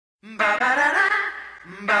Take a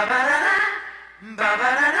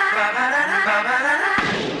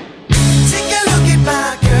look at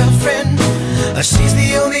my girlfriend. She's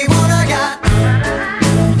the only one I got.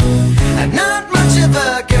 Not much of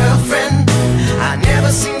a girlfriend. I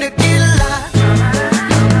never seem to get a lot.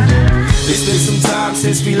 It's been some time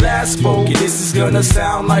since we last spoke. This is gonna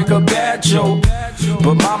sound like a bad joke,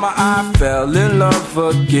 but mama, I fell in love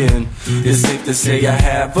again. It's safe to say I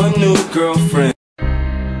have a new girlfriend.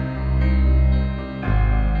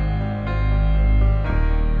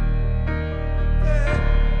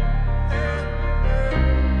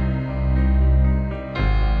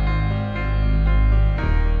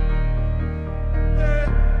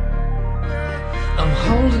 I'm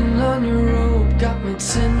holding on your rope, got me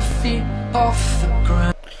 10 feet off the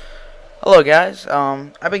ground. Hello guys,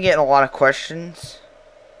 I've been getting a lot of questions,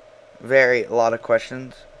 a lot of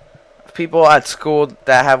questions, of people at school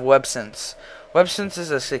that have Websense. Websense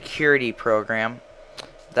is a security program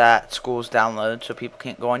that schools download so people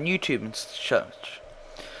can't go on YouTube and such.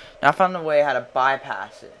 Now I found a way how to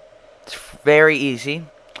bypass it. It's very easy.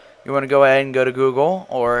 You want to go ahead and go to Google,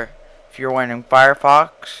 or if you're running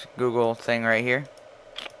Firefox, Google thing right here.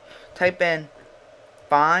 Type in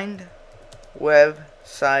find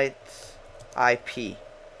websites IP.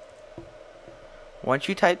 Once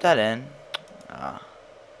you type that in, you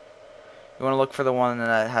want to look for the one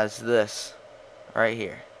that has this right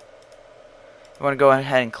here. You want to go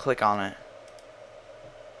ahead and click on it.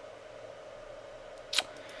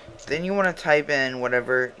 Then you want to type in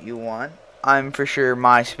whatever you want. I'm for sure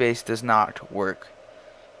MySpace does not work.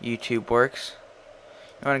 YouTube works.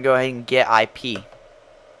 You want to go ahead and get IP.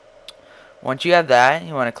 Once you have that,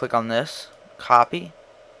 you want to click on this, copy,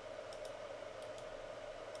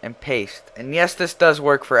 and paste. And yes, this does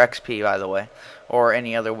work for XP, by the way, or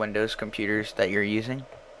any other Windows computers that you're using.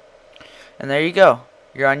 And there you go.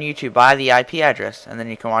 You're on YouTube by the IP address, and then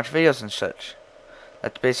you can watch videos and such.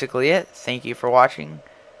 That's basically it. Thank you for watching,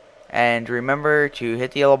 and remember to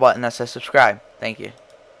hit the yellow button that says subscribe. Thank you.